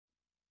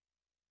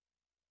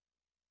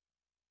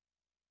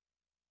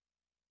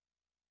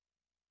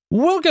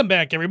Welcome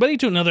back, everybody,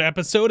 to another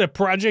episode of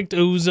Project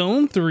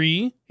Ozone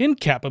 3 in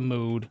Kappa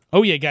mode.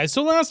 Oh yeah, guys,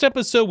 so last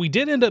episode we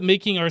did end up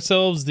making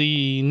ourselves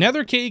the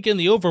nether cake and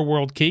the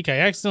overworld cake. I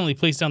accidentally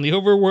placed down the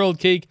overworld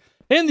cake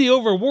in the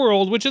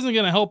overworld, which isn't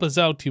going to help us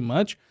out too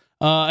much.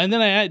 And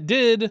then I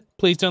did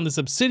place down this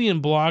obsidian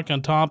block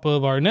on top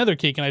of our nether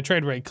cake, and I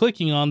tried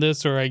right-clicking on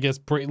this, or I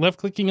guess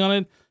left-clicking on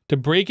it to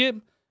break it,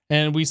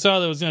 and we saw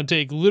that it was going to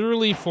take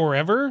literally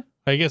forever.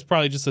 I guess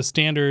probably just a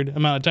standard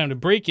amount of time to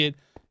break it.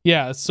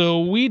 Yeah,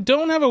 so we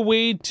don't have a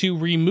way to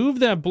remove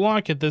that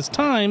block at this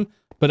time,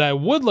 but I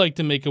would like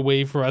to make a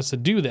way for us to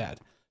do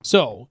that.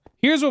 So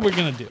here's what we're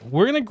going to do.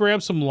 We're going to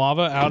grab some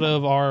lava out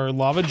of our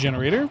lava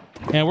generator,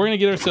 and we're going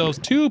to get ourselves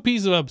 2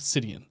 pieces of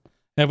obsidian.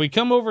 Now if we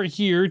come over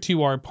here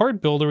to our part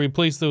builder, we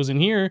place those in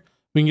here,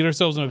 we can get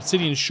ourselves an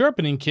obsidian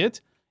sharpening kit,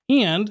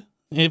 and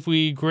if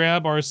we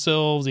grab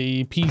ourselves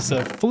a piece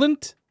of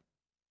flint,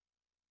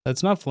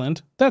 that's not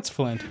flint, that's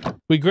flint.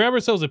 We grab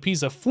ourselves a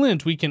piece of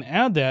flint, we can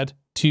add that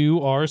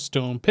to our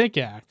stone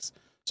pickaxe.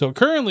 So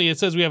currently it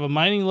says we have a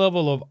mining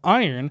level of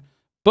iron,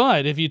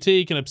 but if you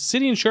take an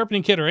obsidian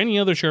sharpening kit or any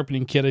other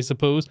sharpening kit, I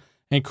suppose,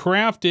 and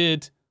craft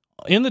it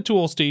in the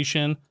tool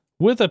station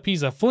with a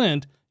piece of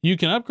flint, you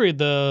can upgrade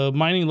the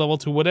mining level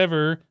to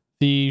whatever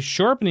the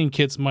sharpening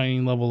kit's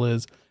mining level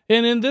is.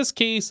 And in this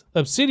case,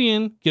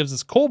 obsidian gives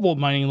us cobalt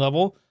mining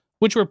level,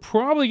 which we're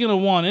probably going to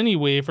want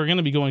anyway if we're going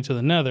to be going to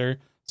the nether.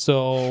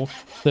 So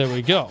there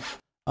we go.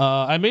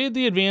 I made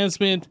the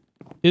advancement,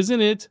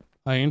 isn't it?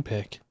 Iron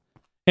pick.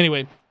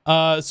 Anyway,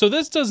 so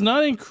this does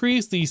not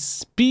increase the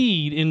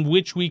speed in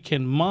which we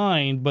can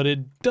mine, but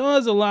it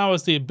does allow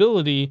us the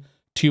ability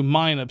to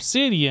mine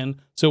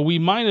obsidian, so we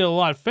mine it a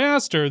lot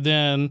faster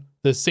than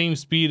the same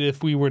speed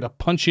if we were to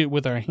punch it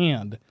with our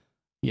hand.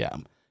 Yeah.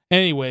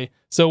 Anyway,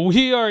 so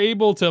we are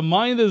able to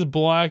mine this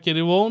block, and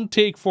it won't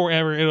take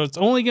forever. It's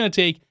only going to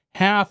take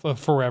half of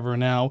forever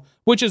now,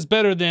 which is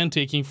better than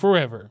taking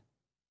forever.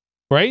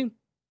 Right?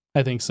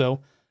 I think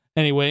so.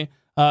 Anyway,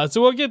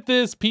 so we'll get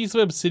this piece of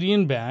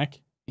obsidian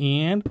back,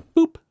 and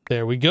boop,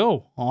 there we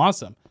go.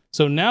 Awesome.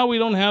 So now we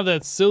don't have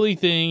that silly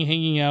thing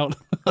hanging out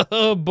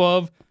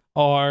above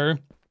our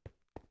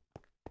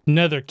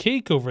nether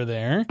cake over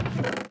there.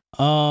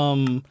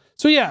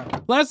 So yeah,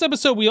 last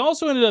episode we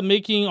also ended up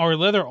making our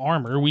leather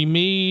armor. We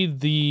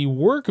made the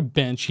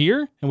workbench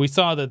here, and we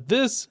saw that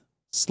this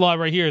slot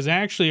right here is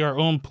actually our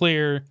own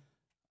player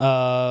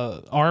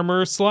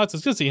armor slots.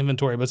 It's just the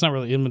inventory, but it's not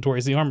really inventory,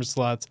 it's the armor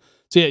slots.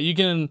 So yeah, you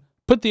can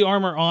put the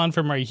armor on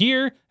from right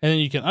here, and then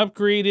you can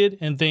upgrade it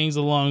and things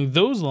along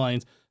those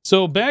lines.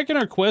 So back in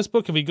our quest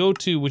book, if we go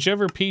to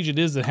whichever page it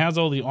is that has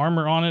all the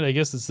armor on it, I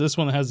guess it's this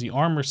one that has the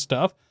armor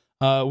stuff,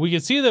 we can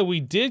see that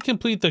we did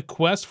complete the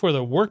quest for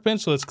the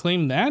workbench, so let's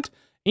claim that.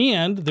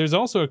 And there's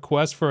also a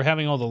quest for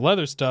having all the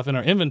leather stuff in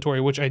our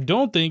inventory, which I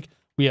don't think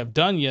we have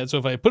done yet. So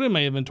if I put it in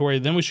my inventory,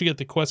 then we should get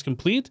the quest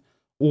complete.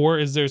 Or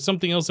is there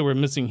something else that we're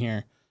missing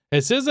here?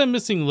 It says I'm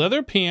missing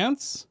leather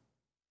pants,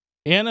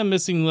 and I'm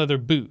missing leather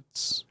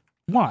boots.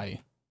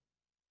 Why?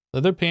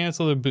 Leather pants,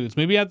 leather boots.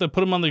 Maybe I have to put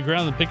them on the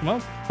ground and pick them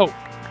up? Oh,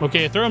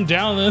 okay, I throw them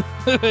down and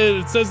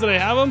it says that I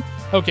have them?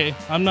 Okay,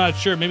 I'm not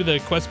sure. Maybe the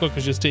quest book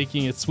was just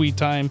taking its sweet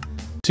time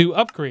to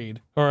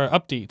upgrade or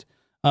update.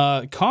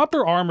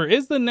 Copper armor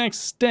is the next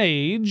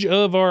stage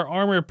of our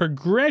armor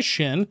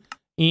progression,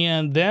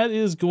 and that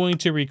is going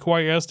to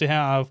require us to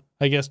have,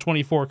 I guess,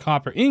 24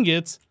 copper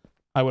ingots,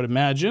 I would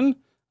imagine.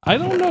 I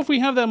don't know if we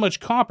have that much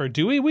copper,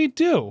 do we? We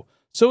do.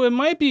 So it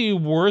might be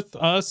worth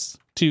us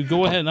to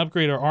go ahead and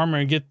upgrade our armor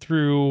and get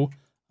through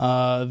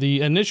the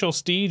initial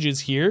stages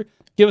here.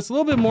 Give us a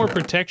little bit more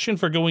protection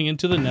for going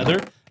into the nether.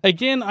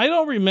 Again, I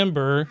don't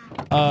remember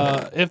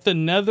if the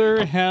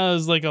nether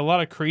has like a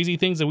lot of crazy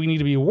things that we need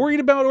to be worried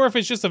about, or if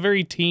it's just a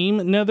very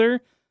tame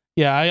nether.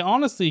 Yeah, I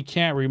honestly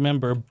can't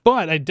remember,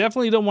 but I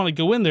definitely don't want to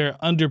go in there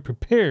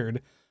underprepared.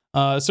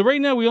 So right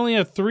now we only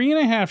have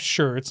 3.5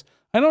 shirts.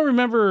 I don't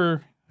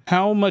remember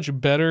how much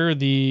better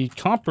the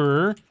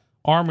copper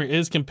armor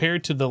is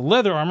compared to the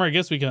leather armor. I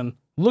guess we can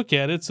look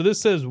at it. So this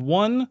says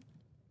 1,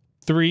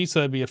 3, so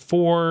that'd be a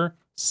 4,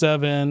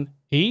 7,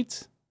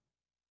 8.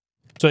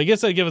 So I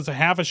guess that'd give us a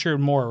half a shirt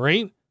more,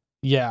 right?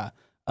 Yeah.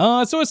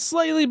 So it's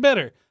slightly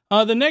better.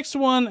 The next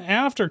one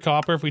after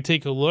copper, if we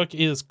take a look,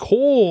 is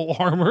coal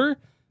armor.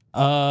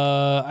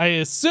 I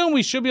assume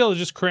we should be able to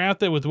just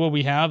craft it with what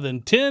we have.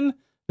 Then tin,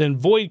 then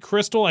void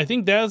crystal. I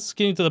think that's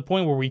getting to the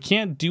point where we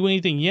can't do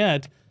anything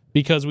yet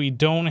because we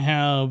don't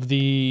have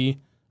the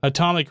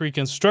atomic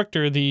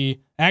reconstructor, the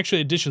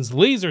actually additions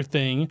laser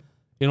thing,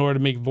 in order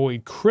to make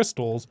void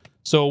crystals.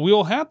 So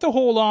we'll have to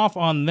hold off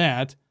on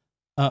that.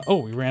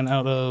 Oh, we ran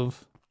out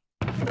of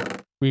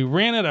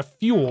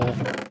fuel.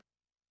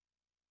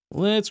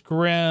 Let's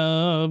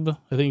grab,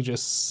 I think,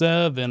 just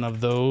 7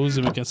 of those,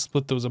 and we can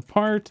split those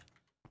apart.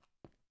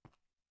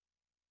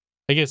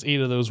 I guess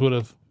 8 of those would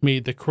have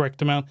made the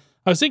correct amount.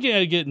 I was thinking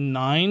I'd get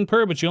 9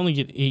 per, but you only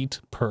get 8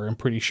 per, I'm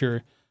pretty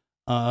sure.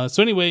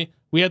 So anyway,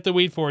 we have to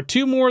wait for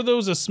 2 more of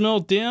those to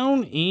smelt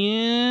down,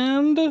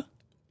 and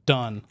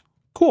done.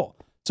 Cool.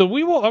 So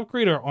we will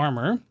upgrade our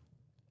armor.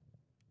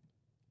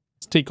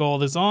 Let's take all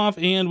this off,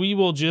 and we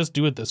will just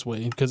do it this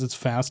way because it's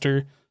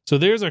faster. So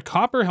there's our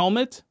copper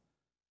helmet.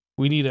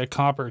 We need a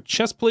copper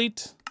chest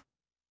plate.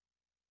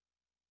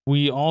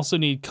 We also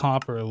need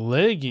copper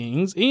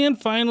leggings,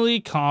 and finally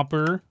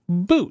copper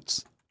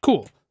boots.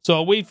 Cool. So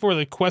I'll wait for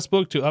the quest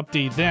book to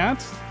update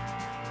that.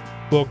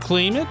 We'll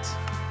claim it.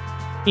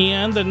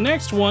 And the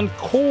next one,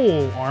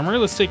 coal armor.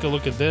 Let's take a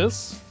look at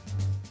this.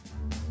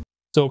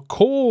 So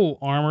coal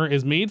armor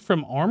is made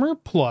from armor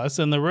plus,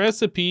 and the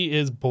recipe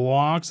is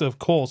blocks of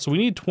coal. So we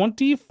need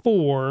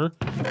 24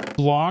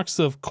 blocks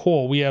of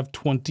coal. We have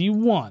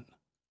 21.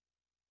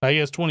 I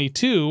guess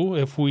 22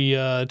 if we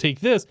take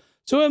this.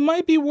 So it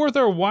might be worth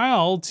our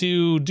while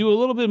to do a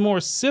little bit more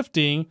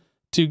sifting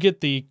to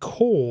get the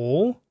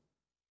coal.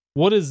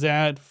 What is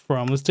that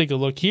from? Let's take a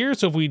look here.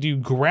 So if we do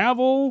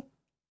gravel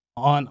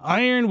on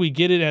iron, we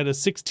get it at a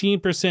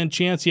 16%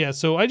 chance. Yeah,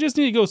 so I just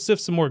need to go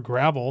sift some more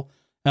gravel.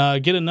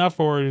 Get enough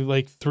for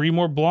like 3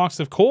 more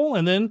blocks of coal,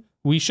 and then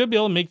we should be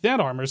able to make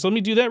that armor. So let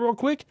me do that real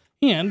quick,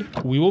 and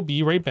we will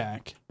be right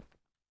back.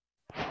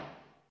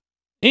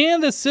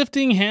 And the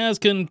sifting has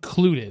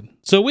concluded.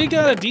 So we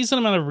got a decent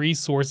amount of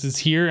resources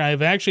here.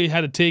 I've actually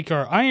had to take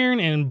our iron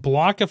and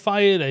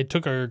blockify it. I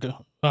took our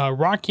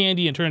rock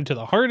candy and turned it into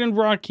the hardened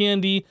rock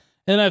candy.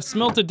 And I've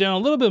smelted down a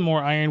little bit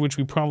more iron, which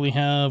we probably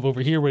have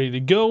over here ready to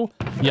go.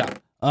 Yeah.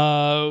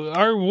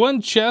 Our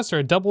one chest,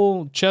 our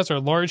double chest, our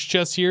large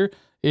chest here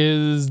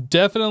is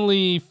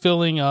definitely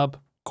filling up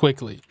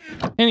quickly.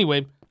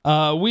 Anyway,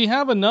 we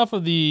have enough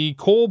of the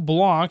coal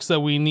blocks that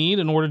we need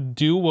in order to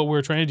do what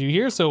we're trying to do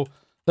here. So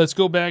let's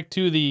go back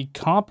to the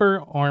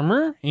copper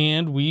armor,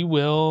 and we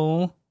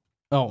will...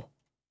 Oh,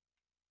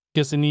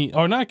 guess I need...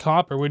 Oh, not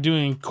copper. We're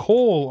doing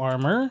coal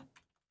armor.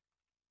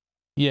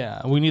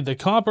 Yeah, we need the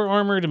copper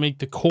armor to make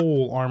the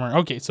coal armor.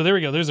 Okay, so there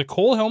we go. There's a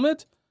coal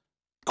helmet,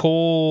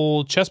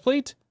 coal chest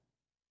plate,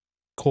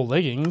 coal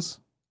leggings,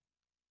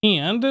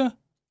 and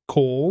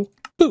coal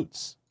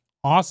boots.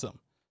 Awesome.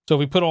 So if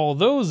we put all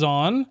those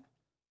on...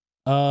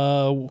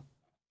 Oh,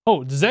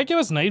 does that give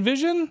us night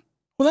vision?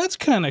 Well, that's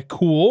kind of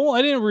cool.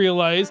 I didn't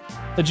realize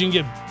that you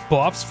can get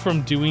buffs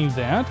from doing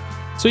that.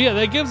 So yeah,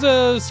 that gives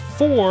us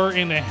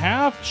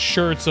 4.5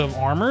 shirts of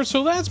armor.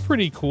 So that's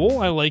pretty cool.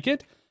 I like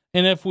it.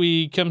 And if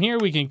we come here,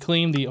 we can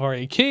claim the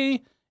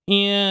RAK.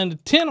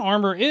 And 10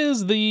 armor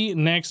is the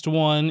next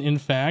one, in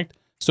fact.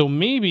 So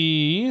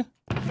maybe...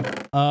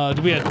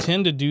 do we have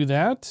 10 to do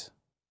that?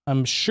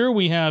 I'm sure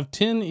we have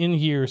 10 in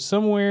here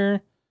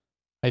somewhere.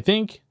 I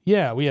think.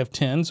 Yeah, we have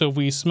 10. So if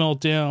we smelt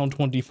down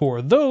 24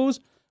 of those,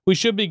 we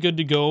should be good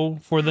to go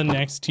for the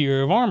next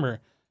tier of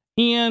armor.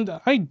 And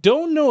I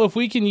don't know if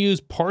we can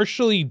use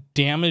partially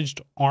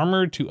damaged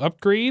armor to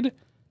upgrade.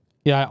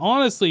 Yeah, I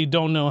honestly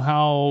don't know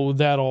how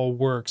that all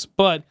works.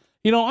 But,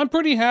 you know, I'm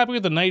pretty happy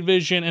with the night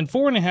vision, and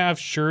 4.5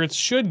 shirts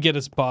should get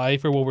us by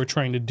for what we're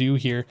trying to do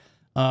here.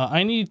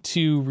 I need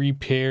to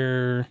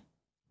repair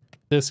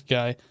this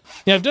guy.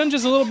 Yeah, I've done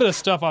just a little bit of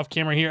stuff off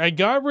camera here. I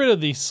got rid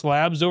of the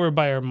slabs over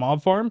by our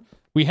mob farm.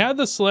 We had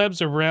the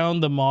slabs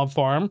around the mob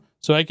farm,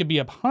 so I could be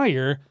up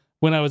higher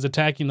when I was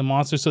attacking the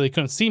monsters so they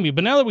couldn't see me.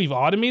 But now that we've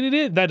automated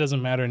it, that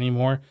doesn't matter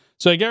anymore.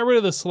 So I got rid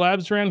of the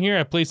slabs around here.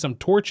 I placed some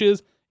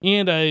torches,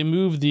 and I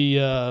moved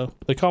the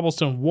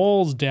cobblestone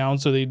walls down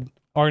so they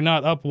are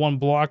not up 1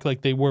 block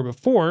like they were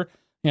before.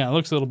 Yeah, it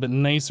looks a little bit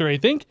nicer, I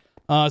think.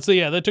 So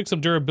yeah, that took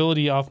some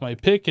durability off my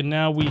pick, and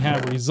now we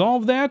have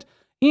resolved that.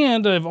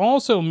 And I've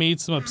also made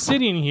some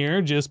obsidian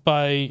here just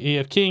by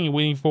AFKing and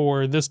waiting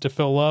for this to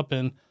fill up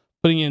and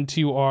putting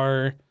into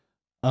our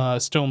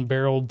stone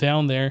barrel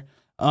down there.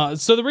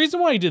 So the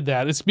reason why I did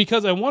that is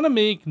because I want to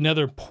make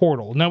nether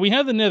portal. Now we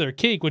have the nether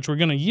cake, which we're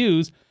going to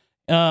use,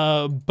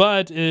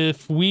 but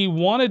if we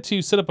wanted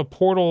to set up a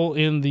portal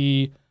in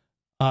the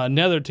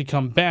nether to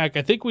come back,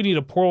 I think we need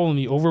a portal in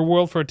the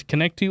overworld for it to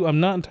connect to. I'm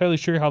not entirely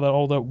sure how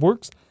all that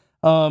works.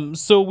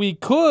 So we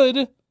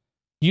could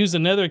use the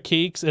nether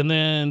cakes and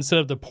then set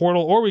up the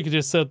portal, or we could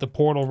just set up the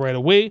portal right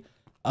away.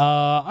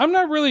 I'm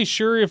not really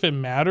sure if it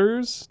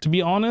matters, to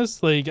be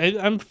honest. Like,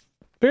 I'm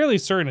fairly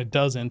certain it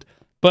doesn't,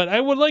 but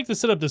I would like to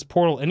set up this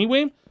portal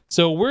anyway.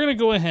 So we're going to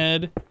go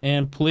ahead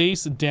and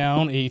place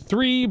down a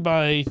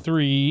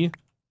 3x3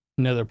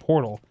 nether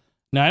portal.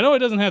 Now, I know it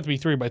doesn't have to be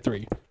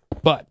 3x3,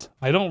 but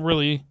I don't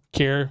really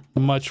care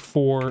much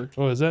for...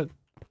 Oh, is that...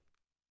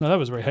 No, that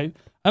was the right height.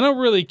 I don't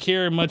really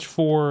care much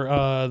for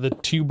the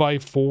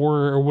 2x4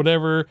 or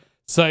whatever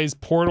size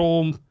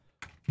portal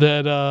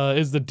that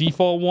is the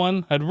default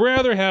one. I'd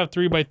rather have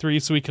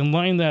 3x3 so we can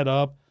line that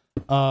up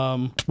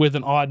with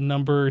an odd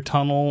number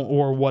tunnel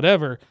or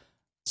whatever.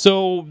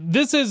 So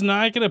this is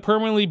not going to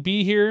permanently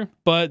be here,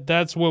 but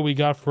that's what we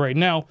got for right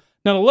now.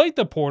 Now to light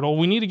the portal,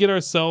 we need to get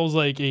ourselves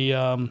like a,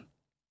 I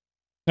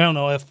don't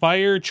know, a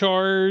fire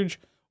charge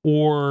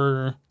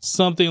or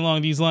something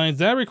along these lines.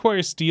 That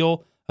requires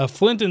steel. A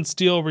flint and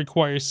steel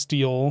requires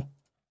steel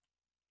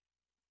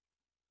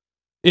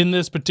in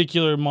this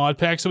particular mod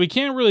pack. So we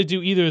can't really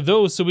do either of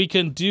those. So we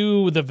can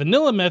do the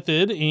vanilla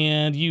method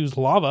and use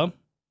lava.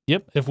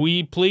 Yep. If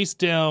we place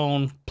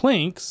down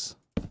planks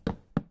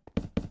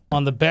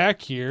on the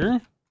back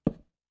here,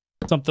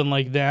 something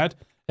like that,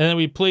 and then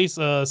we place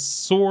a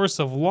source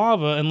of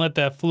lava and let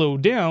that flow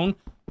down,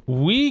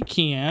 we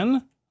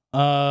can,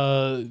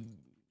 yeah,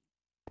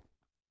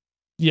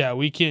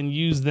 we can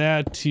use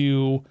that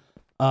to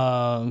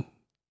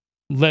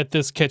let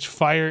this catch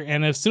fire.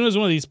 And as soon as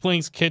one of these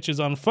planks catches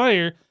on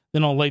fire,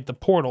 then I'll light the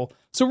portal.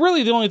 So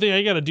really the only thing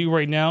I got to do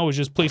right now is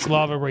just place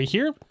lava right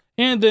here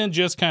and then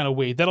just kind of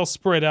wait. That'll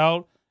spread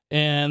out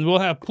and we'll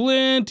have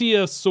plenty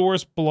of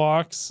source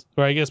blocks,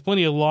 or I guess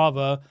plenty of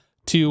lava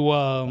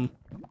to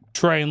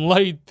try and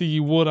light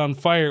the wood on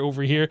fire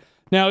over here.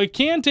 Now it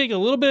can take a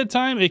little bit of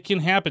time. It can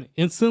happen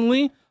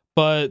instantly,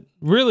 but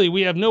really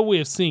we have no way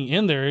of seeing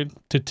in there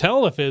to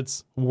tell if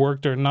it's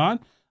worked or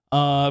not.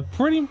 Yeah,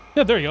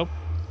 there you go.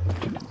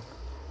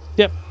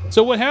 Yep.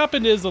 So what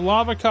happened is the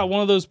lava caught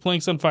one of those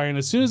planks on fire, and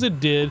as soon as it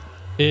did,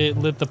 it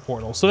lit the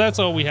portal. So that's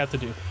all we have to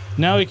do.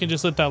 Now we can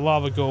just let that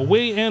lava go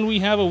away, and we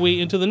have a way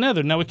into the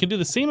nether. Now we can do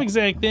the same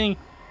exact thing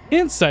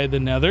inside the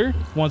nether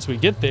once we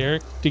get there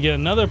to get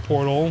another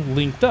portal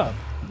linked up.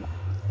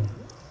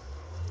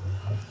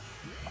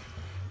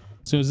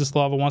 As soon as this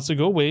lava wants to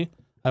go away,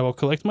 I will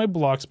collect my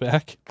blocks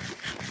back.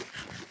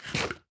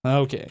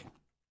 Okay.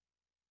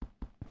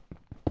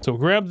 So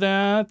grab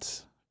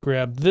that,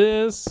 grab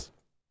this,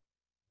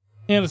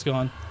 and it's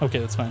gone. Okay,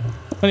 that's fine.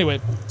 Anyway,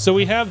 so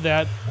we have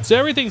that. So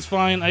everything's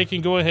fine. I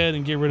can go ahead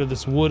and get rid of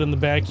this wood in the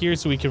back here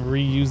so we can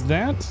reuse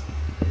that.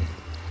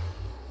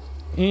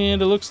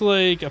 And it looks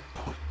like a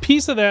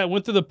piece of that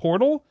went through the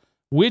portal,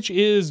 which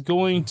is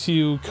going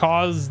to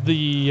cause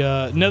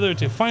the nether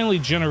to finally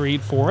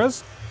generate for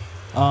us.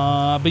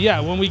 But yeah,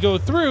 when we go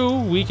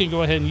through, we can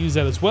go ahead and use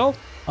that as well.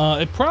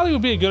 It probably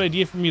would be a good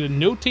idea for me to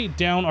notate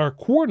down our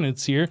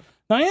coordinates here.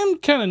 Now, I am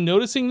kind of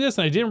noticing this,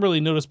 and I didn't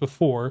really notice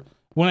before.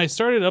 When I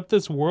started up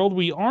this world,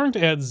 we aren't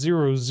at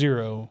 0,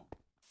 0.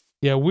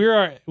 Yeah, we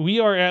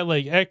are at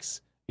like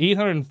x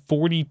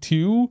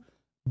 842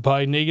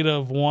 by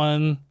negative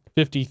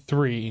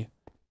 153.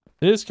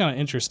 It is kind of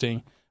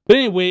interesting. But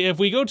anyway, if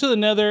we go to the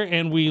nether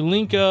and we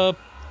link up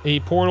a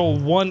portal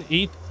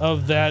 1/8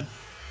 of that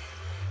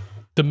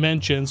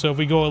dimension, so if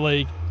we go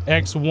like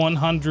x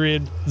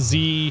 100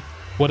 z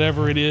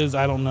whatever it is,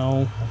 I don't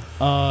know,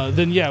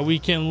 then yeah, we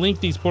can link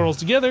these portals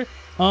together.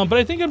 But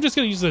I think I'm just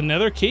gonna use the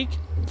nether cake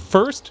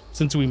first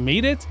since we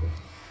made it,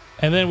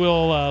 and then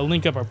we'll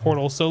link up our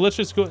portal. So let's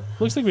just go.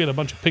 Looks like we had a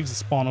bunch of pigs that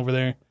spawn over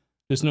there,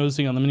 just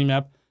noticing on the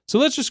minimap. So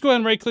let's just go ahead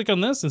and right click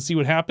on this and see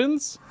what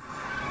happens.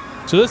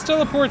 So this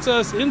teleports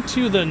us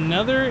into the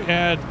nether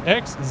at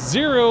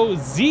x0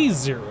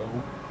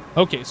 z0.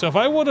 Okay, so if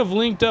I would have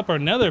linked up our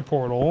nether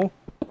portal,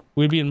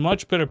 we'd be in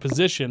much better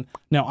position.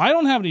 Now, I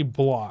don't have any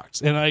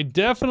blocks, and I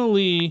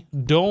definitely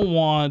don't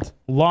want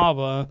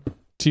lava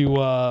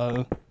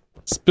to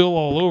spill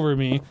all over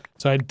me.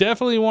 So I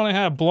definitely want to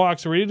have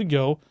blocks ready to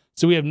go.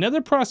 So we have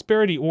nether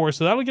prosperity ore,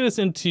 so that'll get us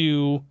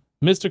into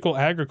mystical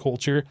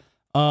agriculture.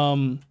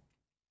 But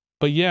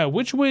yeah,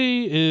 which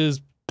way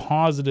is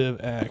positive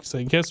x?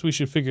 I guess we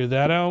should figure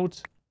that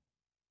out.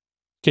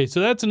 Okay, so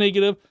that's a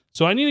negative.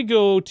 So I need to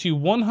go to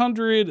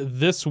 100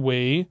 this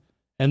way,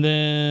 and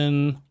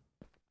then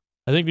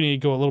I think we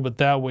need to go a little bit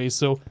that way.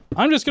 So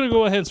I'm just going to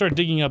go ahead and start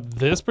digging up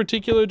this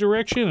particular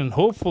direction, and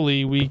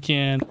hopefully we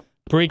can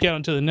break out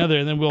into the nether,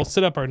 and then we'll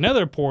set up our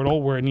nether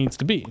portal where it needs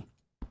to be.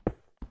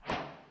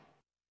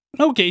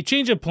 Okay,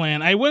 change of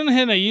plan. I went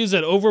ahead and I used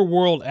that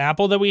overworld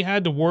apple that we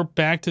had to warp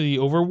back to the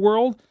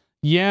overworld.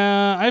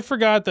 Yeah, I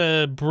forgot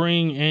to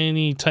bring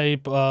any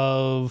type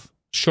of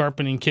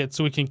sharpening kit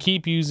so we can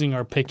keep using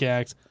our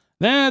pickaxe.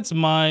 That's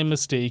my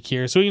mistake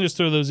here. So we can just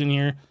throw those in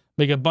here,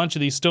 make a bunch of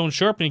these stone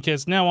sharpening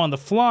kits. Now on the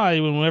fly,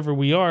 whenever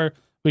we are,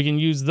 we can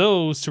use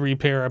those to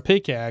repair our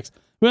pickaxe.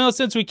 Well,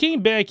 since we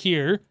came back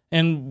here,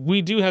 and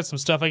we do have some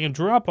stuff, I can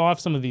drop off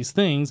some of these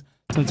things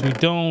since we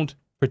don't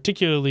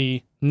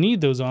particularly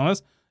need those on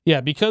us. Yeah,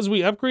 because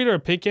we upgraded our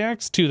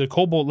pickaxe to the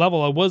cobalt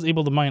level, I was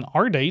able to mine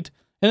ardite.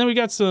 And then we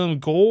got some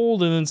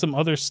gold and then some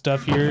other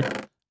stuff here.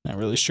 Not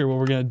really sure what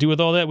we're going to do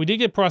with all that. We did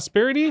get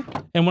prosperity,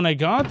 and when I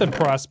got the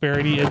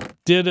prosperity, it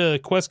did a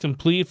quest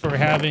complete for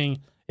having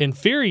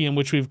inferium,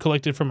 which we've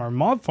collected from our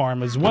mob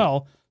farm as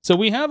well. So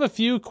we have a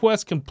few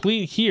quests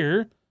complete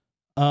here.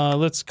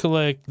 Let's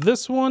collect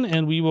this one,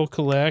 and we will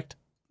collect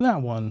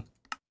that one.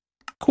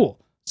 Cool.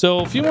 So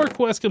a few more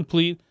quests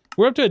complete.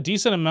 We're up to a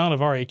decent amount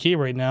of RAK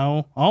right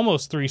now.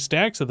 Almost 3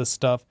 stacks of this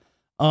stuff.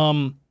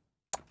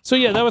 So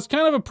yeah, that was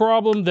kind of a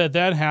problem that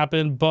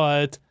happened,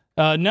 but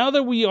now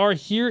that we are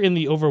here in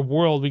the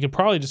overworld, we could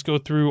probably just go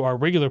through our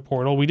regular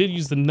portal. We did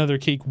use the nether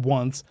cake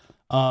once,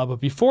 but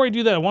before I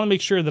do that, I want to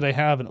make sure that I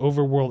have an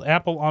overworld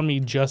apple on me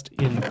just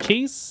in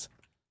case.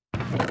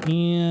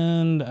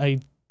 And I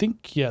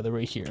think, yeah, they're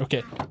right here.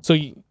 Okay, so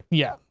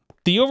yeah,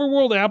 the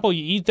overworld apple,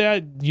 you eat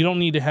that, you don't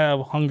need to have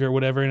hunger or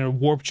whatever, and it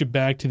warps you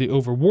back to the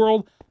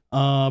overworld.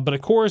 But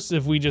of course,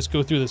 if we just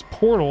go through this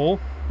portal,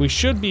 we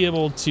should be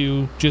able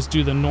to just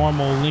do the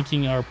normal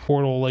linking our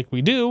portal like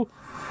we do.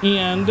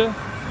 And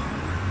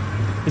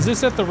is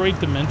this at the right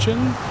dimension?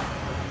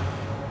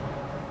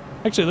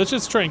 Actually, let's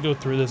just try and go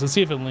through this and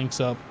see if it links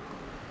up.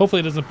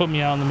 Hopefully it doesn't put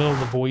me out in the middle of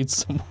the void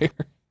somewhere.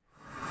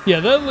 Yeah,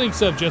 that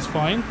links up just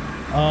fine.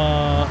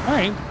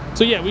 Alright.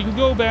 So yeah, we can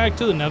go back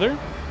to the nether.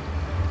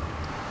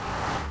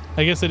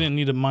 I guess I didn't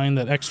need to mine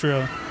that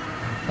extra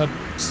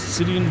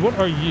obsidian. What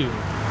are you?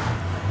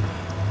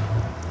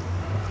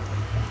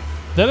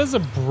 That is a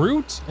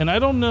brute, and I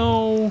don't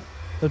know.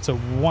 That's a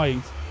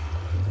white.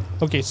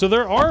 Okay, so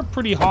there are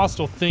pretty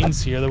hostile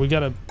things here that we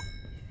gotta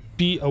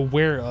be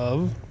aware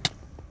of.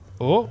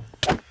 Oh.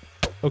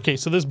 Okay,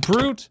 so this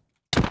brute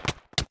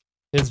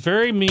is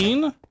very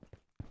mean.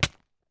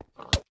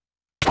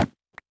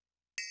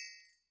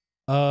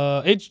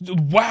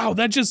 Wow,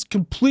 that just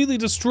completely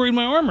destroyed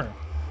my armor.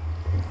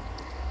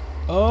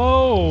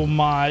 Oh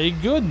my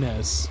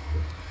goodness.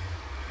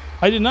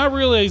 I did not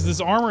realize this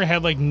armor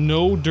had like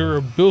no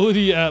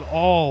durability at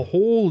all.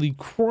 Holy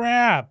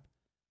crap.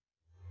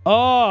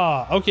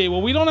 Okay,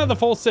 well we don't have the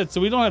full set, so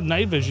we don't have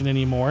night vision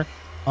anymore.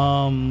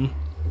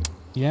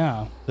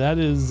 Yeah, that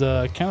is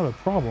kind of a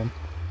problem.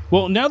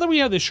 Well, now that we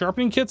have the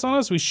sharpening kits on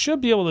us, we should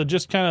be able to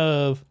just kind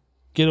of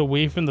get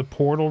away from the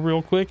portal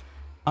real quick.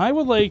 I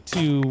would like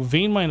to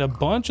vein mine a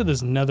bunch of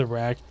this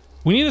netherrack.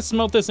 We need to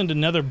smelt this into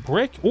nether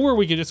brick, or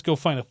we could just go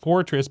find a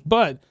fortress.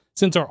 But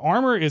since our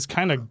armor is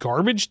kind of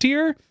garbage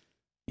tier,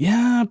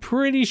 yeah,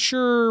 pretty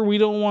sure we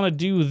don't want to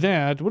do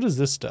that. What is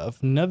this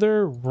stuff?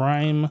 Nether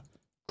rime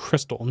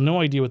crystal.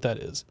 No idea what that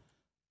is.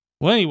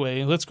 Well,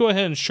 anyway, let's go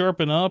ahead and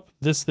sharpen up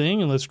this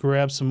thing, and let's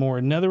grab some more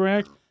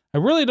netherrack. I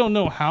really don't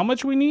know how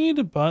much we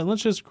need, but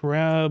let's just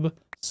grab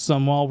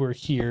some while we're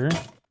here.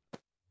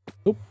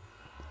 Oop.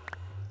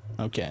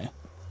 Okay.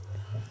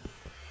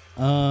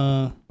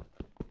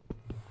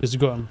 Just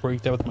go ahead and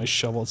break that with my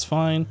shovel. It's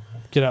fine.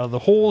 Get out of the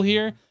hole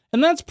here.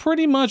 And that's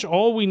pretty much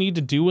all we need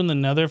to do in the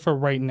nether for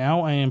right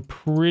now, I am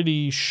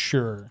pretty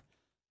sure.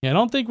 Yeah, I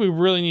don't think we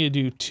really need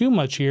to do too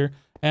much here.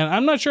 And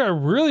I'm not sure I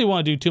really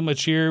want to do too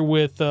much here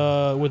with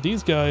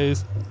these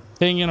guys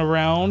hanging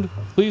around.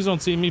 Please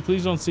don't see me.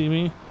 Please don't see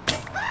me.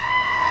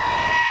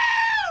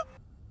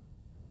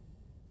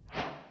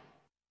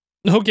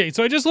 Okay,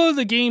 so I just loaded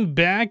the game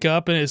back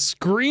up and it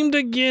screamed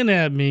again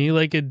at me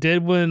like it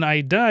did when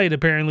I died,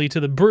 apparently, to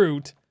the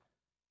brute.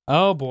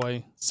 Oh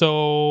boy.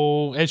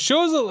 So it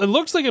shows, it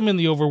looks like I'm in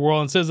the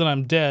overworld and says that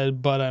I'm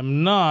dead, but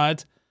I'm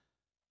not.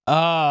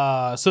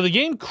 So the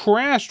game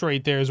crashed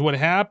right there is what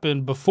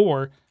happened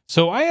before.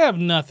 So I have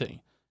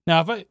nothing.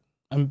 Now if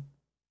I'm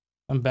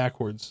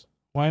backwards.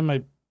 Why am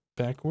I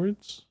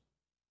backwards?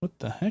 What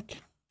the heck?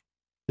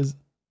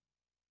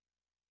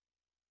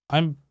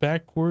 I'm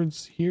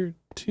backwards here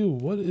too.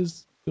 What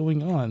is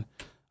going on?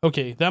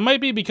 Okay, that might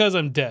be because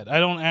I'm dead. I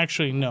don't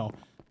actually know.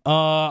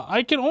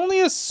 I can only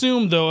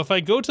assume though, if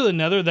I go to the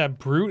nether, that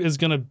brute is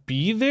gonna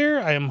be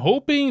there. I am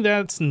hoping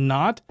that's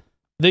not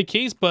the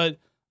case, but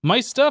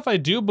my stuff I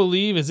do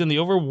believe is in the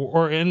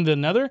in the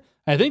nether.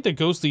 I think the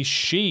ghostly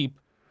shape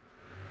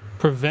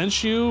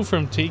prevents you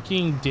from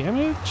taking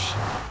damage,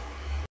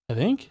 I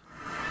think.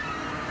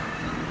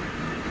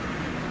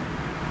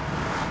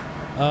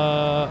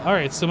 All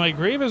right, so my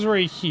grave is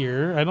right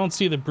here. I don't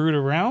see the brute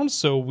around,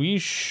 so we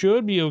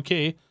should be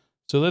okay.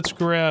 So let's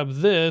grab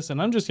this,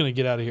 and I'm just gonna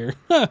get out of here.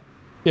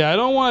 Yeah, I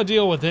don't want to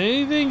deal with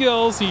anything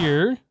else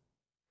here.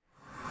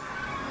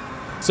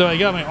 So I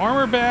got my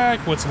armor back,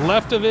 what's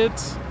left of it.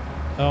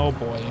 Oh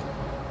boy.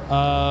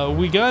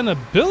 We got an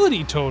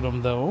ability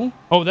totem though.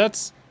 Oh,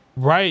 that's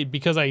right,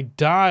 because I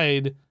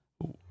died,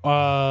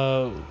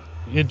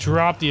 it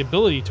dropped the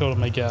ability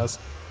totem, I guess.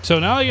 So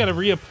now I gotta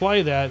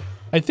reapply that.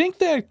 I think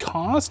that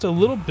cost a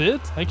little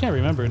bit. I can't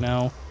remember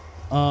now.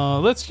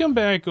 Let's come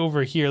back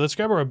over here. Let's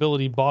grab our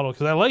ability bottle,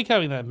 because I like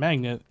having that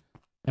magnet.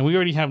 And we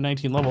already have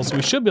 19 levels, so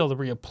we should be able to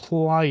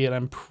reapply it,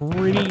 I'm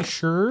pretty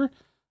sure.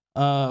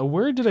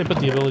 Where did I put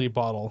the ability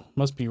bottle?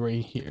 Must be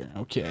right here.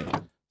 Okay.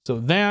 So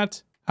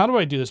that, how do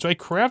I do this? Do I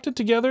craft it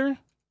together?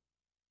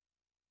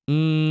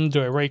 Do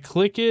I right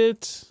click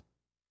it?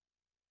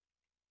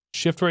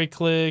 Shift right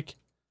click.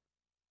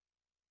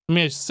 I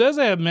mean, it says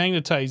I have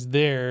magnetized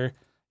there.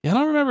 Yeah, I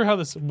don't remember how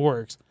this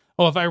works.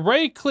 Oh, if I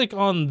right click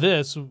on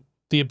this,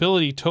 the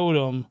ability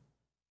totem.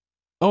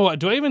 Oh,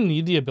 do I even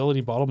need the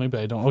ability bottle? Maybe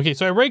I don't. Okay,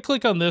 so I right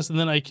click on this and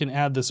then I can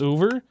add this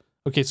over.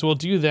 Okay, so we'll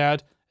do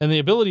that. And the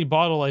ability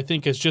bottle, I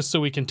think, is just so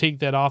we can take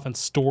that off and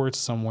store it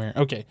somewhere.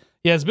 Okay,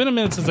 yeah, it's been a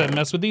minute since I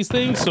messed with these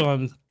things, so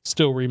I'm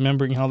still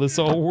remembering how this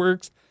all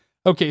works.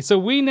 Okay, so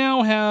we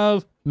now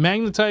have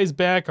magnetized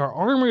back. Our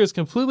armor is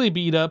completely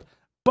beat up,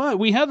 but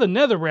we have the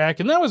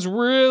netherrack, and that was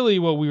really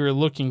what we were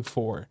looking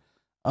for.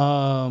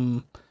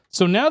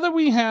 So now that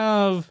we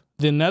have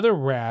the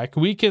netherrack,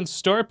 we can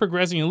start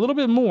progressing a little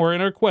bit more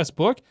in our quest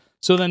book.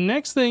 So the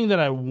next thing that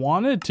I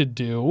wanted to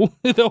do,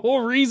 the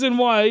whole reason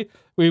why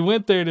we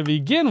went there to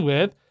begin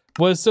with,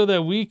 was so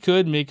that we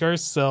could make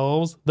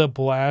ourselves the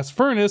blast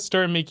furnace,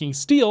 start making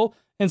steel,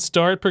 and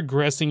start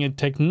progressing in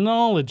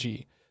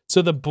technology.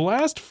 So the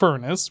blast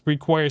furnace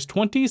requires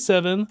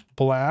 27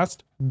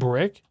 blast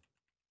brick.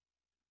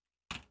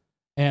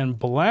 And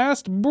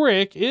blast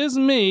brick is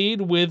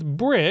made with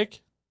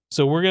brick.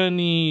 So we're going to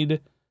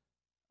need,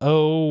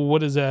 oh,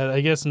 what is that?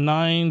 I guess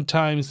 9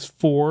 times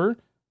 4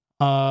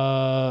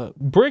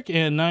 brick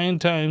and 9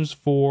 times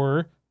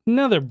 4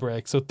 nether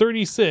brick. So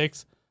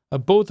 36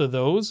 of both of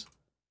those.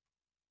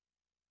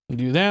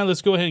 Do that.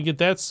 Let's go ahead and get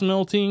that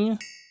smelting.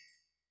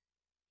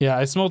 Yeah,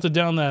 I smelted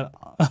down that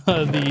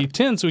the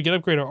tin so we could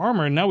upgrade our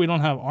armor, and now we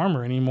don't have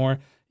armor anymore.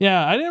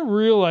 Yeah, I didn't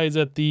realize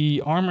that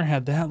the armor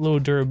had that low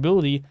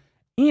durability,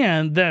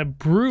 and that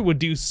brute would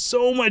do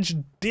so much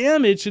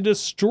damage to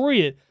destroy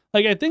it.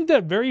 Like, I think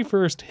that very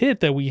first hit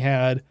that we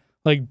had,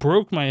 like,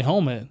 broke my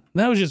helmet.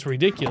 That was just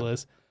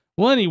ridiculous.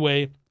 Well,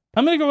 anyway,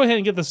 I'm going to go ahead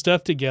and get the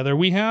stuff together.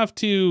 We have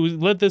to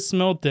let this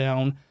smelt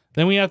down.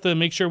 Then we have to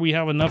make sure we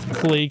have enough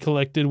clay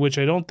collected, which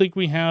I don't think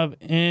we have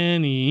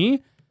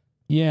any.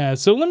 Yeah,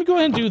 so let me go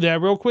ahead and do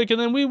that real quick, and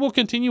then we will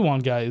continue on,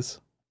 guys.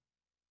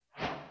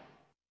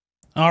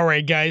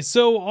 Alright, guys,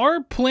 so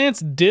our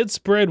plants did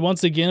spread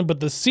once again, but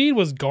the seed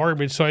was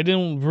garbage, so I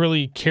didn't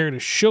really care to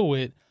show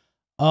it.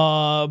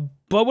 But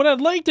what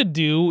I'd like to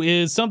do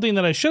is something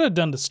that I should have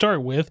done to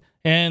start with,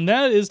 and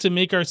that is to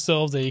make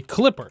ourselves a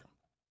clipper.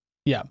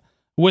 Yeah.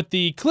 With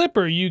the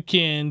clipper, you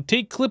can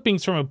take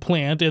clippings from a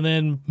plant and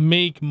then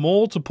make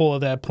multiple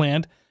of that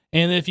plant.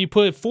 And if you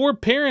put 4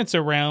 parents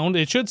around,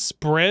 it should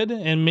spread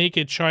and make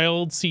a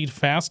child seed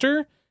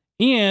faster.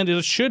 And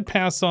it should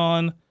pass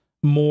on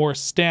more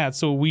stats.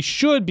 So we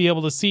should be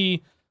able to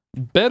see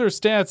better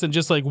stats than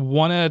just like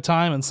one at a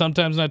time and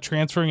sometimes not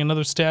transferring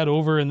another stat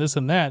over and this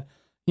and that.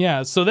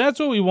 Yeah, so that's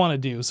what we want to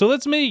do. So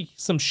let's make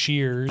some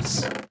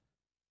shears.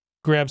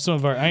 Grab some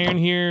of our iron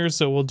here.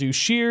 So we'll do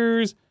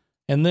shears.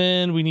 And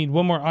then we need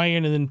 1 more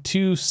iron and then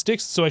 2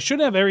 sticks. So I should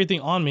have everything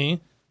on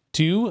me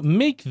to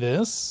make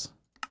this.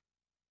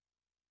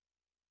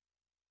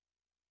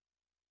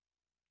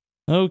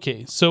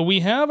 Okay, so we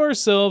have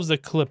ourselves a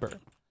clipper.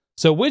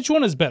 So which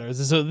one is better?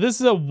 So this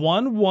is a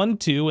 1, 1,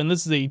 2, and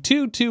this is a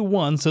 2, 2,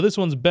 1. So this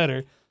one's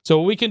better. So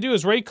what we can do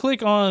is right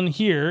click on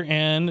here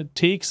and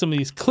take some of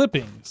these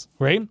clippings,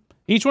 right?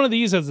 Each one of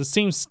these has the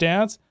same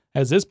stats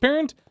as this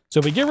parent. So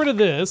if we get rid of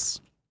this,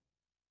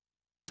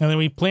 and then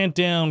we plant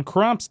down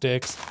crop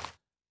sticks,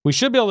 we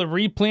should be able to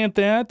replant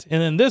that.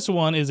 And then this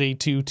one is a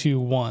 2, 2,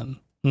 1.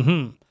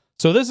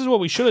 So this is what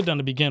we should have done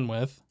to begin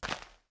with.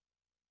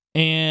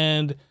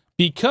 And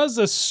because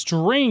the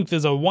strength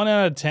is a 1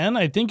 out of 10,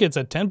 I think it's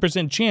a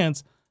 10%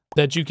 chance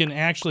that you can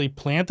actually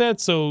plant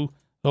that. So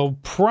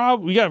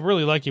we got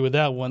really lucky with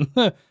that one.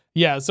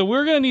 Yeah, so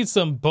we're going to need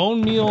some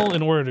bone meal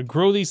in order to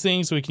grow these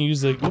things. So we can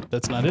use the,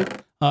 that's not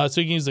it. So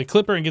we can use the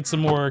clipper and get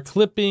some more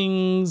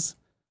clippings.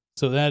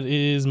 So that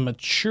is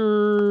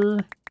mature.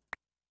 I'm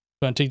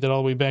going to take that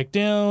all the way back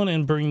down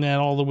and bring that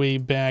all the way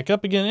back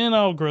up again. And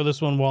I'll grow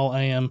this one while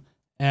I am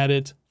at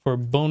it for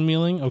bone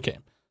mealing. Okay,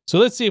 so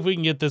let's see if we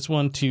can get this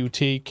one to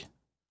take, here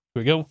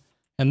we go.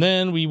 And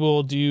then we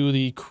will do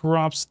the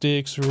crop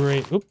sticks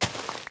right,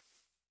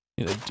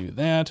 need to do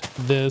that,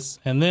 this,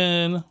 and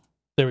then,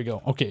 there we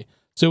go. Okay,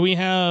 so we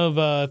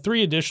have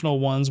 3 additional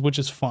ones, which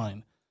is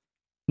fine.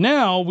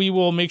 Now we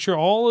will make sure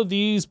all of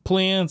these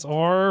plants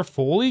are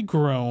fully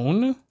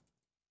grown.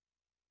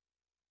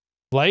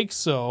 Like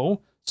so.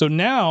 So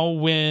now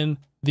when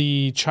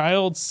the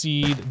child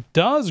seed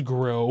does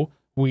grow,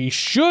 we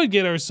should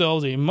get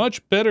ourselves a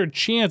much better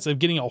chance of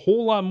getting a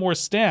whole lot more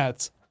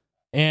stats.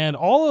 And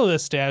all of the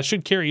stats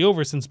should carry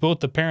over since both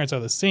the parents are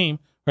the same.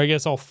 Or I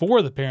guess all 4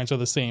 of the parents are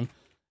the same.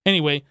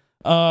 Anyway,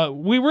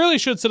 we really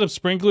should set up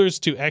sprinklers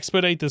to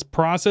expedite this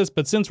process.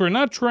 But since we're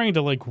not trying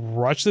to like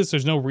rush this,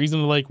 there's no reason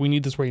to like we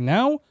need this right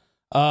now.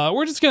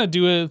 We're just going to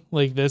do it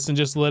like this and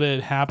just let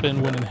it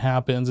happen when it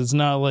happens. It's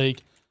not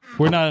like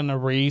we're not in a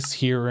race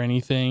here or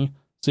anything.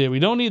 So yeah, we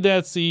don't need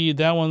that seed.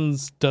 That one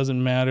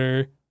doesn't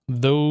matter.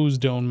 Those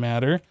don't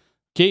matter.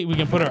 Okay, we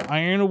can put our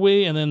iron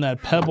away, and then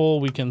that pebble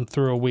we can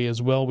throw away as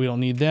well. We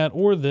don't need that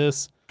or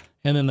this.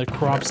 And then the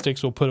crop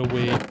sticks we'll put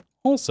away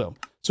also.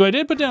 So I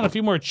did put down a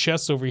few more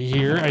chests over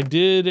here. I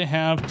did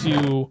have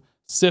to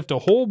sift a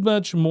whole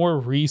bunch more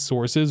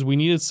resources. We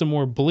needed some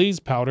more blaze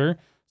powder.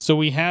 So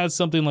we had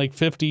something like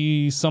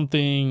 50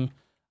 something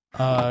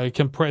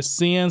compressed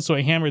sand. So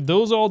I hammered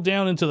those all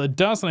down into the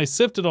dust and I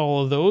sifted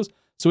all of those.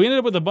 So we ended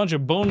up with a bunch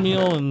of bone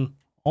meal and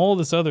all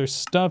this other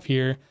stuff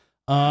here.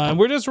 And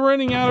we're just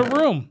running out of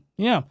room.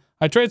 Yeah.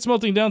 I tried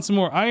smelting down some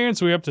more iron,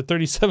 so we're up to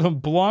 37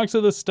 blocks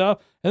of this stuff.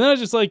 And then I was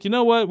just like, you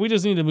know what? We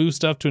just need to move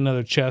stuff to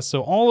another chest.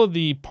 So all of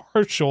the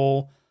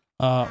partial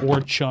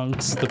ore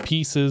chunks, the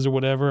pieces or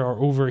whatever, are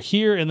over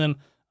here. And then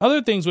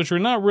other things which we're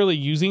not really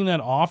using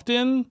that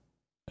often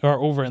are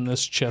over in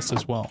this chest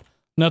as well.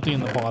 Nothing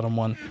in the bottom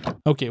one.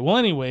 Okay, well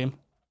anyway,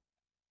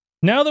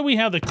 now that we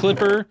have the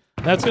clipper,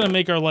 that's going to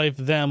make our life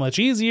that much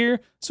easier.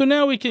 So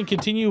now we can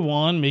continue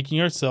on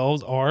making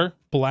ourselves our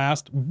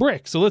blast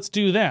brick. So let's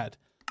do that.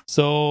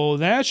 So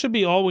that should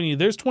be all we need.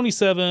 There's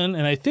 27,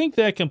 and I think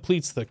that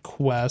completes the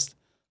quest.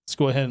 Let's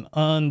go ahead and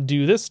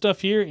undo this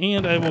stuff here,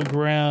 and I will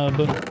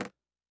grab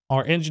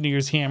our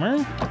engineer's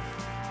hammer.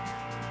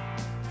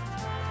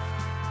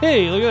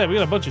 Hey, look at that. We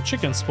got a bunch of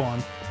chickens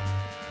spawn.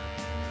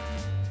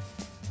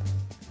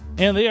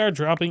 And they are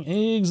dropping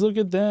eggs. Look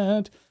at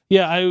that.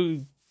 Yeah,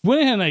 I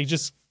went ahead and I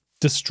just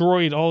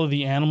destroyed all of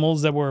the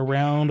animals that were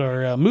around,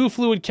 our moo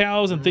fluid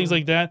cows and things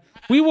like that.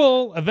 We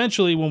will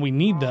eventually, when we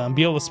need them,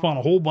 be able to spawn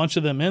a whole bunch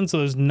of them in, so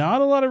there's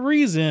not a lot of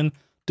reason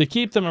to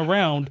keep them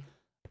around.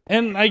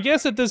 And I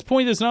guess at this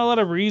point, there's not a lot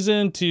of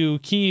reason to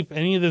keep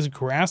any of this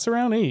grass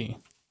around. Hey,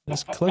 I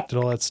just collected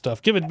all that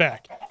stuff. Give it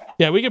back.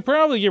 Yeah, we could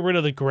probably get rid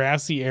of the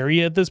grassy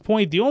area at this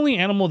point. The only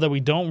animal that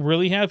we don't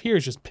really have here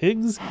is just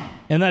pigs,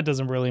 and that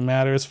doesn't really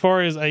matter as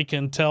far as I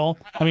can tell.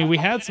 I mean, we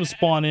had some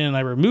spawn in, and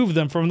I removed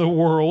them from the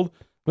world.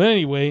 But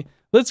anyway,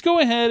 let's go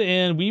ahead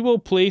and we will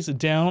place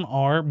down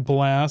our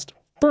blast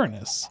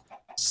furnace.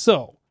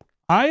 So,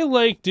 I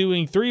like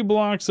doing 3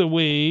 blocks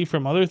away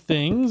from other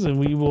things, and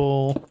we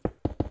will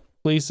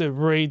place it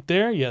right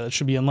there. Yeah, that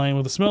should be in line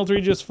with the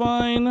smeltery just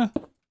fine.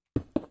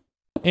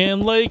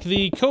 And like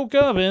the coke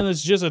oven,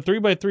 it's just a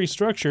 3x3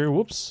 structure.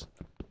 Whoops.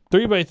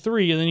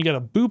 3x3, and then you gotta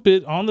boop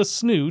it on the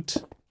snoot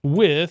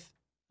with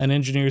an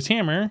engineer's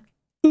hammer.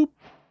 Boop.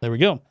 There we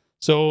go.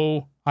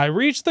 So, I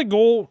reached the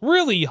goal.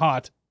 Really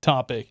hot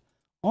topic.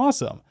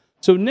 Awesome.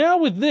 So now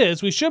with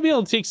this, we should be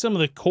able to take some of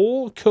the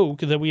coal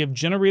coke that we have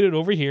generated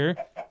over here,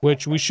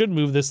 which we should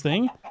move this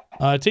thing.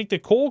 Take the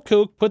coal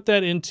coke, put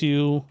that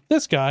into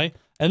this guy,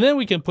 and then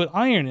we can put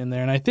iron in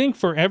there. And I think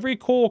for every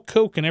coal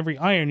coke and every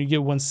iron, you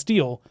get 1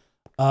 steel.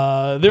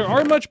 There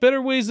are much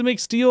better ways to make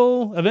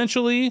steel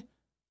eventually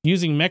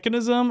using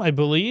mechanism, I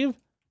believe.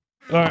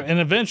 And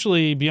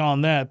eventually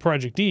beyond that,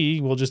 Project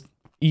E will just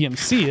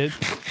EMC it.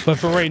 But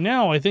for right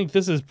now, I think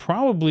this is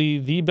probably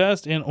the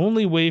best and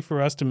only way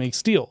for us to make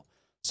steel.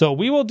 So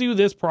we will do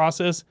this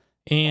process,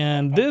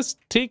 and this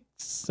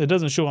takes, it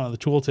doesn't show on the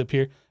tooltip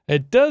here,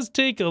 it does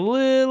take a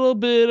little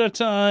bit of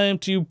time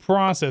to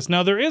process.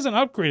 Now there is an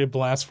upgraded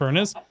blast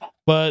furnace,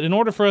 but in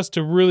order for us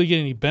to really get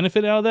any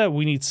benefit out of that,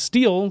 we need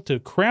steel to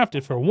craft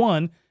it for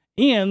 1,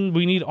 and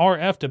we need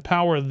RF to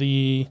power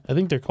the, I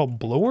think they're called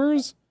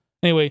blowers?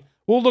 Anyway,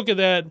 we'll look at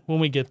that when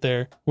we get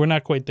there. We're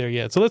not quite there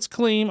yet. So let's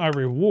claim our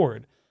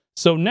reward.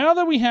 So now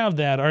that we have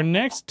that, our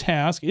next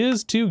task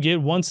is to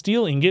get 1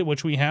 steel ingot,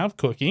 which we have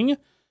cooking.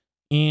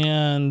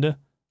 And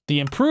the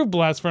improved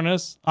blast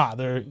furnace,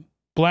 they're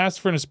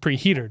blast furnace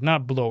preheater,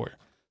 not blower.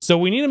 So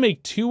we need to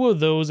make 2 of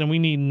those, and we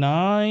need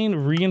 9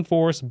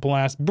 reinforced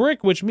blast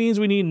brick, which means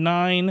we need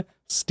 9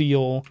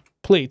 steel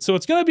plates. So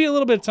it's going to be a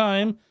little bit of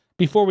time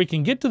before we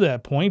can get to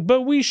that point,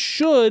 but we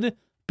should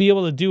be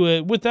able to do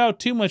it without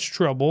too much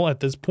trouble at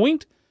this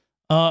point.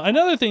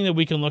 Another thing that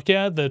we can look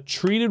at, the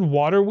treated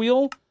water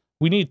wheel.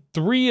 We need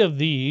 3 of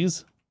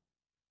these.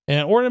 And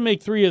in order to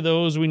make 3 of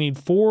those, we need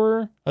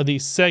 4 of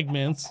these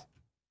segments.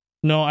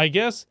 No, I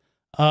guess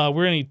we're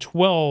going to need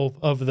 12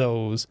 of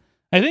those.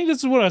 I think this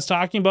is what I was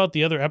talking about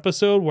the other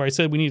episode where I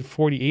said we need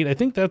 48. I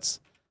think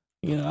that's,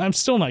 you know, I'm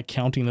still not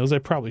counting those. I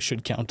probably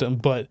should count them.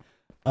 But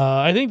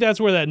I think that's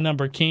where that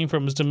number came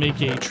from, is to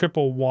make a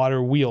triple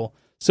water wheel.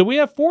 So we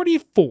have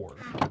 44.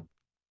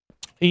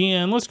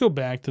 And let's go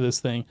back to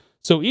this thing.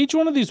 So each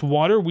one of these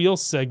water wheel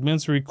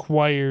segments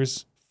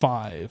requires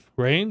 5,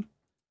 right?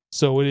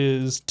 So it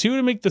is 2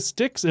 to make the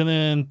sticks and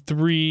then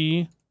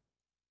 3.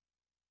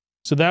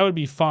 So that would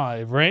be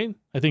 5, right?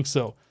 I think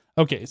so.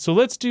 Okay, so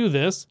let's do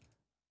this.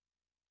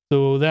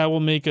 So that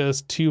will make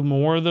us 2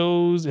 more of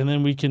those, and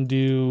then we can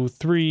do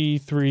 3,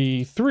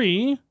 3,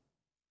 3.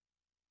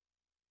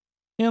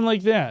 And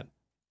like that.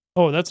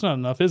 Oh, that's not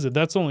enough, is it?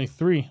 That's only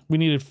 3. We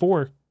needed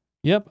 4.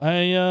 Yep,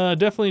 I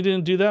definitely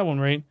didn't do that one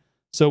right.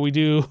 So we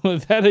do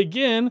that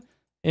again,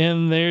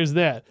 and there's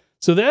that.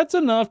 So that's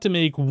enough to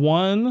make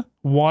 1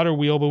 water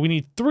wheel, but we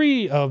need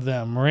 3 of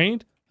them,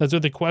 right? That's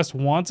what the quest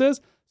wants us.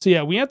 So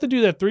yeah, we have to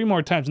do that 3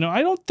 more times. Now,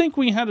 I don't think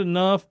we had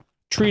enough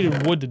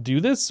treated wood to do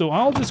this, so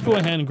I'll just go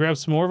ahead and grab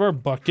some more of our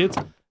buckets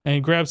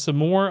and grab some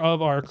more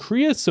of our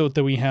creosote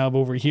that we have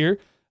over here.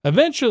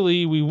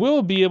 Eventually, we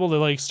will be able to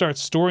like start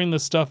storing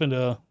this stuff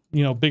into,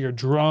 you know, bigger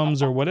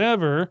drums or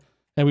whatever,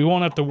 and we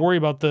won't have to worry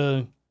about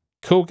the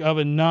coke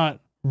oven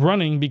not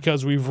running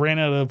because we've ran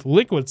out of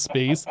liquid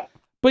space.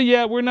 But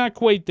yeah, we're not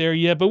quite there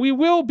yet, but we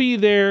will be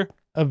there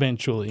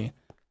eventually.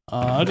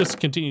 I'll just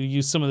continue to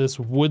use some of this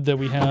wood that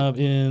we have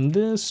in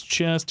this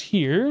chest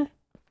here.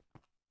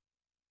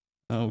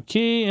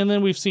 Okay, and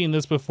then we've seen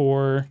this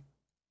before.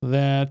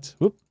 That,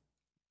 whoop,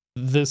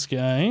 this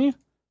guy.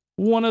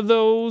 One of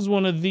those,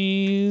 one of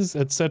these,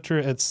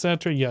 etc.,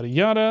 yada,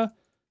 yada.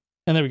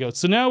 And there we go.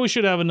 So now we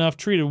should have enough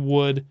treated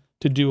wood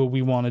to do what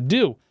we want to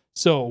do.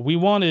 So we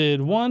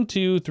wanted 1,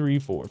 2, 3,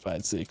 4,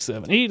 5, 6,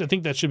 7, 8. I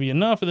think that should be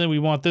enough. And then we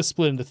want this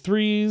split into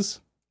 3s.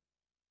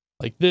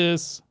 Like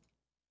this.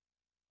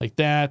 Like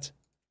that.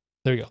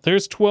 There we go.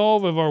 There's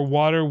 12 of our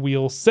water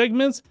wheel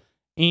segments.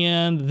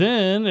 And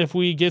then if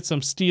we get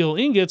some steel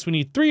ingots, we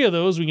need 3 of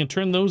those. We can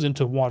turn those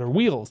into water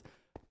wheels.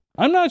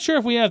 I'm not sure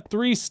if we have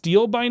 3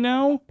 steel by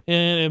now.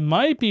 And it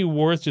might be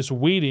worth just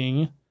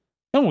waiting.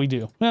 Oh, we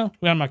do. Well,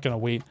 I'm not going to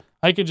wait.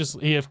 I could just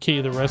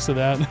AFK the rest of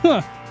that.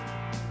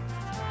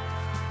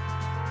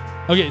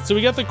 Okay, so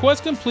we got the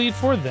quest complete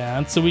for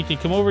that. So we can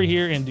come over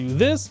here and do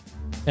this.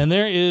 And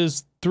there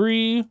is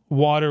 3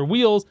 water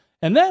wheels.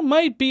 And that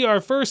might be our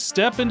first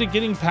step into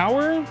getting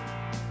power.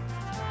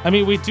 I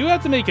mean, we do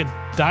have to make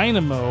a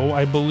dynamo,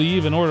 I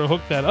believe, in order to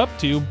hook that up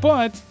to,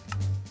 but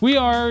we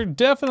are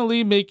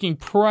definitely making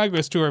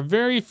progress to our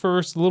very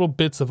first little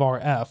bits of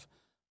RF.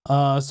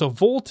 So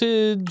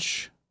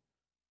voltage.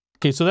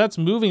 Okay, so that's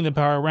moving the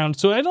power around.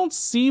 So I don't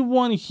see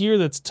one here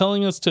that's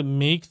telling us to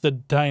make the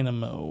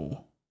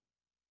dynamo,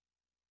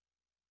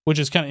 which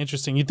is kind of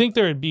interesting. You'd think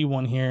there would be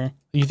one here.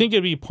 You think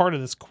it'd be part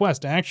of this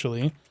quest,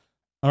 actually.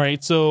 All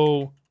right,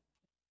 so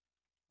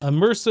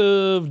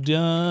immersive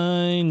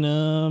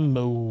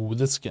dynamo,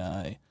 this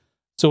guy.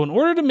 So in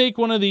order to make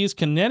one of these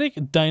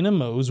kinetic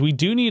dynamos, we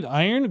do need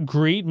iron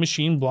grate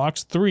machine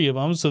blocks, 3 of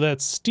them. So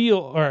that's steel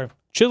or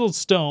chiseled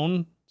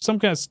stone, some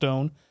kind of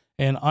stone,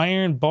 and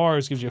iron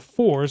bars gives you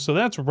 4. So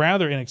that's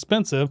rather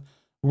inexpensive.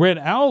 Red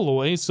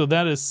alloy, so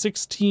that is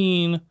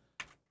 16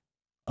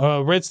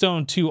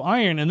 redstone, 2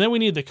 iron. And then we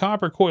need the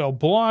copper coil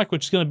block,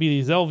 which is going to be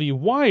these LV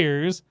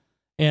wires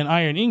and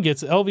iron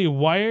ingots. LV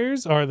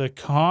wires are the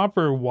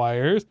copper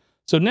wires.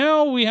 So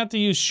now we have to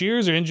use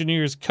shears or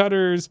engineer's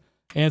cutters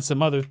and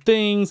some other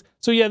things.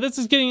 So yeah, this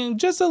is getting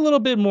just a little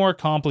bit more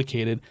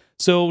complicated.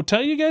 So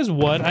tell you guys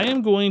what, I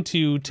am going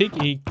to take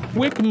a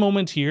quick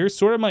moment here,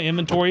 sort out my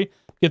inventory,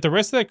 get the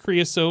rest of that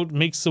creosote,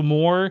 make some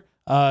more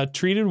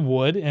treated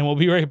wood, and we'll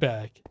be right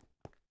back.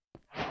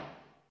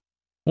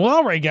 Well,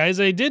 all right, guys,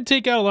 I did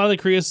take out a lot of the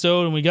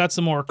creosote and we got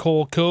some more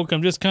coal coke.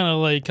 I'm just kind of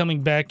like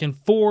coming back and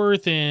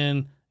forth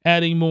and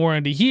adding more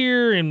into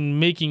here and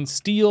making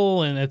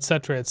steel and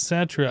etc,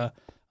 etc.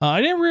 I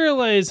didn't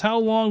realize how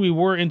long we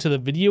were into the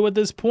video at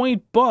this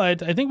point,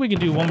 but I think we can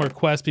do one more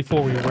quest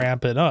before we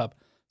wrap it up.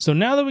 So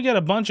now that we got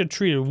a bunch of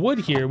treated wood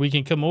here, we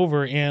can come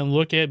over and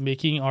look at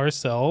making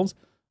ourselves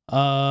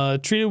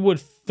treated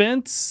wood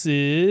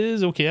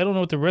fences. Okay, I don't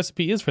know what the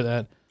recipe is for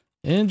that.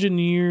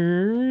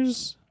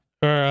 Engineers,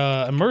 or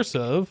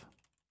immersive.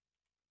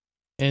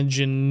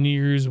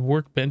 Engineers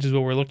workbench is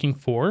what we're looking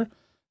for.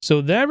 So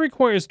that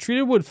requires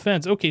treated wood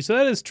fence. Okay, so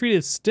that is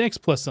treated sticks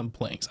plus some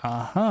planks.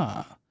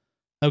 Aha.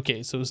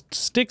 Okay, so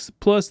sticks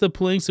plus the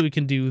planks, so we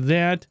can do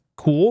that.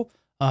 Cool.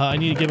 I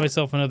need to give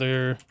myself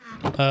another,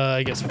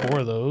 I guess 4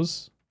 of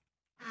those.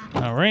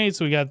 All right,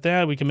 so we got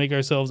that. We can make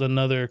ourselves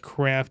another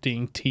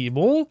crafting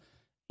table.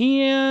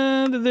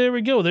 And there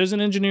we go. There's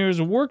an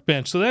engineer's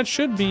workbench. So that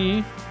should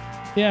be,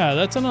 yeah,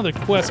 that's another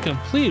quest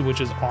complete,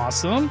 which is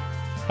awesome.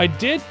 I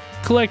did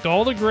collect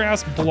all the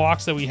grass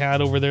blocks that we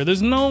had over there.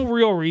 There's no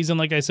real reason,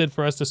 like I said,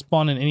 for us to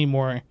spawn in any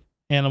more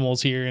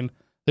animals here. And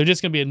they're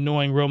just going to be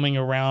annoying roaming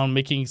around,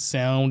 making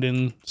sound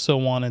and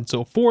so on and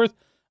so forth.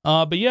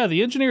 But yeah,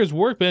 the engineer's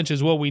workbench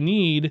is what we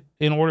need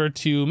in order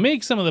to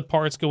make some of the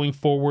parts going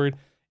forward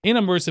in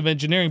immersive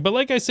engineering. But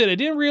like I said, I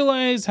didn't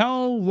realize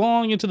how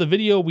long into the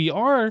video we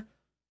are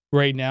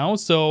right now.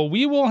 So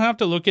we will have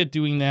to look at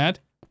doing that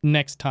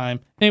next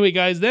time. Anyway,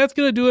 guys, that's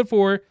going to do it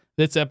for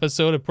this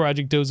episode of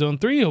Project Ozone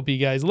 3. Hope you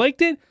guys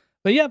liked it.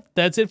 But yeah,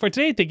 that's it for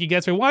today. Thank you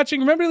guys for watching.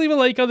 Remember to leave a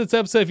like on this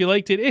episode if you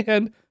liked it,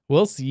 and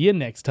we'll see you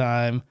next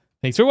time.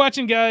 Thanks for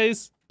watching,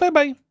 guys.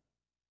 Bye-bye.